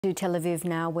To Tel Aviv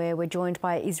now, where we're joined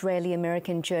by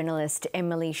Israeli-American journalist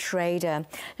Emily Schrader.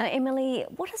 Now, Emily,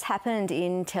 what has happened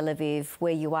in Tel Aviv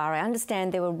where you are? I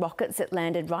understand there were rockets that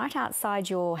landed right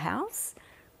outside your house.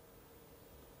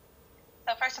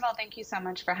 So first of all, thank you so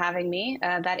much for having me.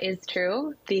 That is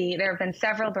true. There have been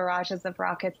several barrages of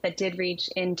rockets that did reach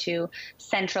into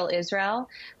central Israel,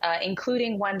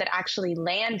 including one that actually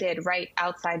landed right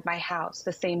outside my house,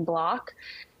 the same block.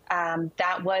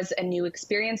 That was a new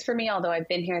experience for me, although I've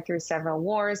been here through several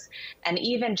wars. And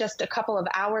even just a couple of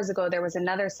hours ago, there was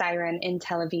another siren in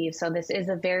Tel Aviv. So this is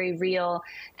a very real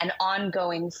and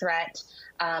ongoing threat.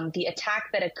 The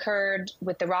attack that occurred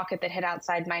with the rocket that hit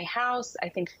outside my house, I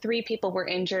think 3 people were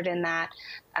injured in that.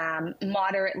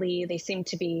 Moderately, they seem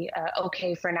to be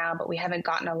okay for now, but we haven't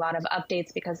gotten a lot of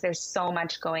updates because there's so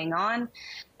much going on.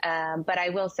 But I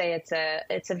will say it's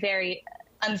a very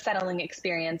unsettling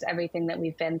experience, everything that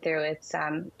we've been through. It's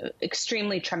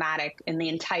extremely traumatic in the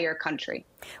entire country.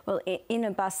 Well, in a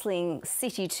bustling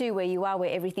city too, where you are, where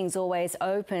everything's always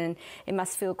open, it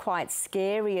must feel quite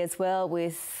scary as well,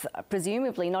 with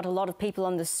presumably not a lot of people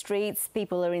on the streets.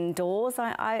 People are indoors,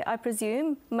 I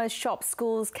presume. Most shops,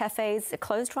 schools, cafes are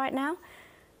closed right now.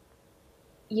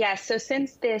 Yes, so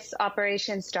since this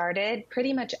operation started,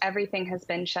 pretty much everything has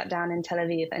been shut down in Tel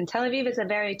Aviv. And Tel Aviv is a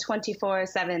very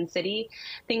 24/7 city.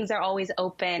 Things are always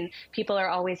open. People are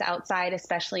always outside,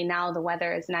 especially now the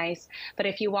weather is nice. But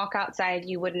if you walk outside,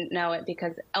 you wouldn't know it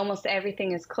because almost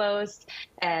everything is closed.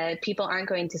 People aren't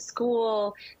going to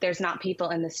school. There's not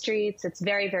people in the streets. It's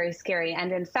very, very scary.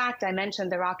 And in fact, I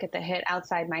mentioned the rocket that hit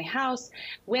outside my house.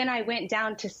 When I went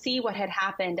down to see what had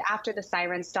happened after the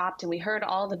siren stopped and we heard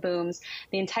all the booms,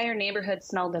 the entire neighborhood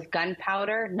smelled of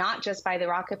gunpowder, not just by the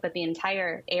rocket, but the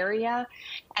entire area.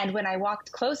 And when I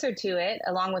walked closer to it,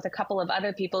 along with a couple of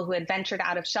other people who had ventured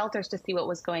out of shelters to see what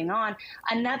was going on,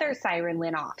 another siren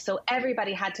went off. So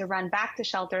everybody had to run back to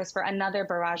shelters for another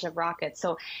barrage of rockets.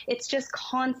 So it's just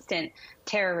constant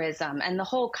terrorism, and the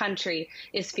whole country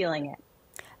is feeling it.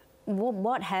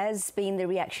 What has been the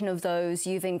reaction of those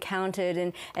you've encountered,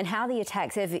 and how the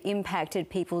attacks have impacted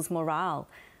people's morale?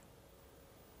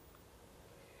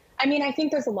 I mean, I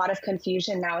think there's a lot of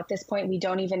confusion now. At this point, we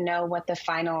don't even know what the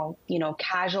final,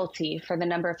 casualty for the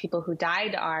number of people who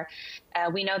died are.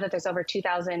 We know that there's over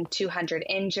 2,200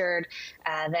 injured,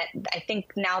 that I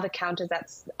think now the count is that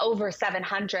over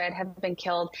 700 have been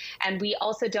killed. And we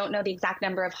also don't know the exact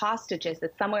number of hostages.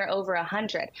 It's somewhere over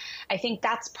 100. I think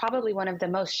that's probably one of the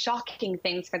most shocking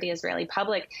things for the Israeli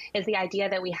public is the idea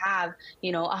that we have,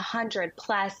 100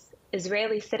 plus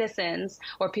Israeli citizens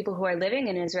or people who are living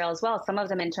in Israel as well, some of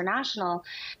them international,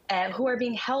 who are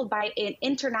being held by an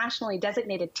internationally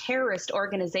designated terrorist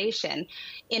organization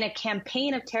in a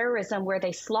campaign of terrorism where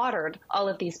they slaughtered all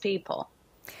of these people.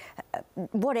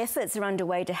 What efforts are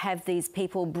underway to have these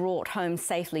people brought home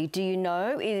safely? Do you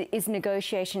know? Is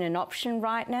negotiation an option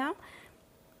right now?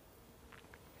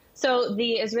 So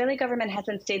the Israeli government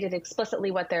hasn't stated explicitly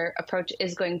what their approach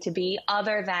is going to be,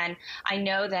 other than I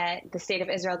know that the state of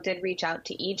Israel did reach out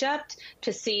to Egypt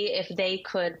to see if they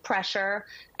could pressure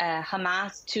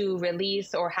Hamas to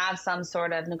release or have some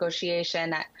sort of negotiation.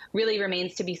 That really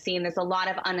remains to be seen. There's a lot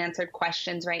of unanswered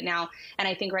questions right now. And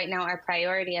I think right now our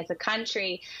priority as a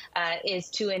country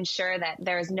is to ensure that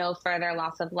there is no further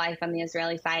loss of life on the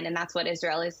Israeli side. And that's what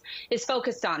Israel is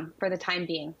focused on for the time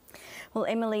being. Well,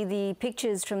 Emily, the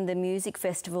pictures from the music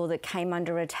festival that came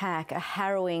under attack are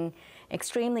harrowing,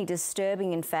 extremely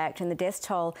disturbing, in fact, and the death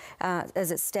toll, as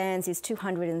it stands, is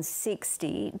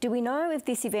 260. Do we know if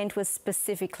this event was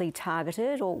specifically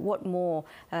targeted, or what more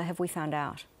have we found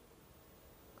out?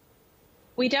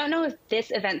 We don't know if this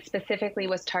event specifically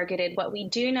was targeted. What we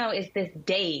do know is this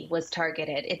day was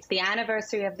targeted. It's the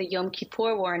anniversary of the Yom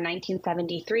Kippur War in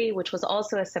 1973, which was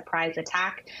also a surprise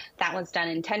attack that was done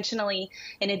intentionally.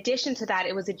 In addition to that,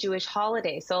 it was a Jewish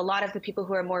holiday. So a lot of the people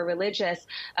who are more religious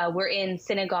were in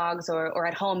synagogues or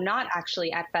at home, not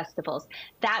actually at festivals.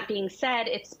 That being said,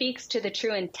 it speaks to the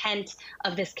true intent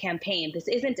of this campaign. This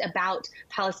isn't about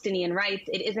Palestinian rights.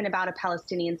 It isn't about a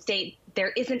Palestinian state.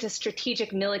 There isn't a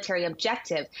strategic military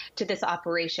objective to this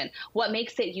operation. What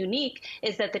makes it unique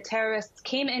is that the terrorists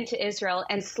came into Israel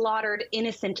and slaughtered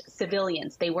innocent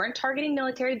civilians. They weren't targeting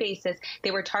military bases.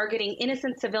 They were targeting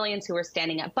innocent civilians who were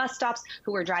standing at bus stops,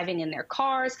 who were driving in their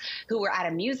cars, who were at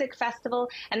a music festival.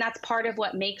 And that's part of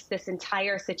what makes this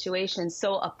entire situation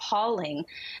so appalling,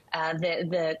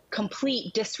 the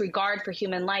complete disregard for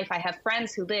human life. I have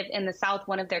friends who live in the South,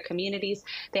 one of their communities.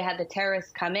 They had the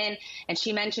terrorists come in, and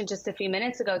she mentioned just a few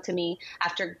minutes ago to me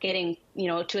after getting,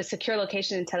 to a secure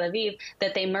location in Tel Aviv,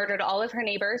 that they murdered all of her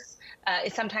neighbors,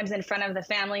 sometimes in front of the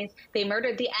families. They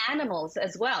murdered the animals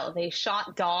as well. They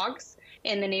shot dogs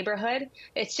in the neighborhood.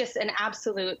 It's just an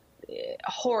absolute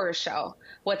horror show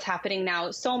what's happening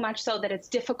now, so much so that it's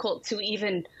difficult to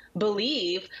even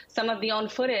believe some of the own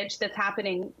footage that's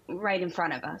happening right in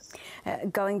front of us.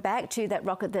 Going back to that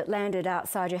rocket that landed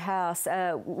outside your house,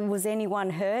 was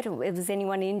anyone hurt? Was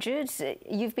anyone injured?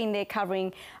 You've been there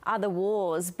covering other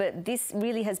wars, but this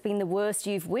really has been the worst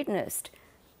you've witnessed.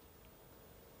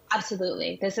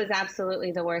 Absolutely. This is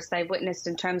absolutely the worst I've witnessed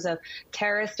in terms of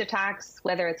terrorist attacks,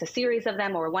 whether it's a series of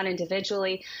them or one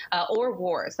individually, or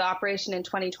wars. The operation in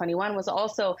 2021 was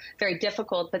also very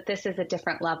difficult, but this is a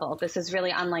different level. This is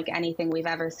really unlike anything we've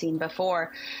ever seen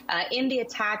before. In the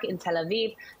attack in Tel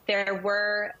Aviv, there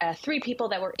were 3 people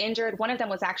that were injured. One of them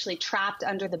was actually trapped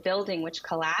under the building, which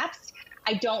collapsed.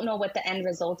 I don't know what the end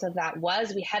result of that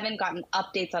was. We haven't gotten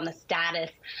updates on the status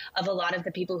of a lot of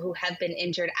the people who have been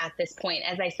injured at this point.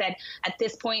 As I said, at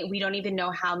this point, we don't even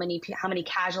know how many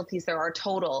casualties there are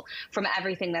total from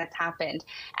everything that's happened.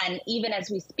 And even as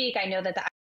we speak, I know that the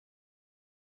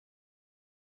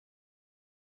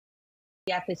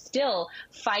IDF is still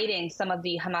fighting some of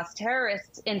the Hamas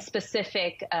terrorists in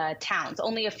specific towns.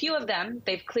 Only a few of them,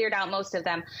 they've cleared out most of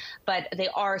them, but they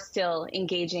are still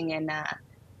engaging in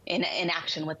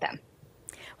action with them.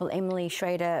 Well, Emily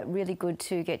Schrader, really good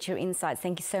to get your insights.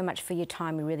 Thank you so much for your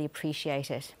time. We really appreciate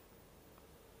it.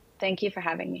 Thank you for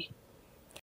having me.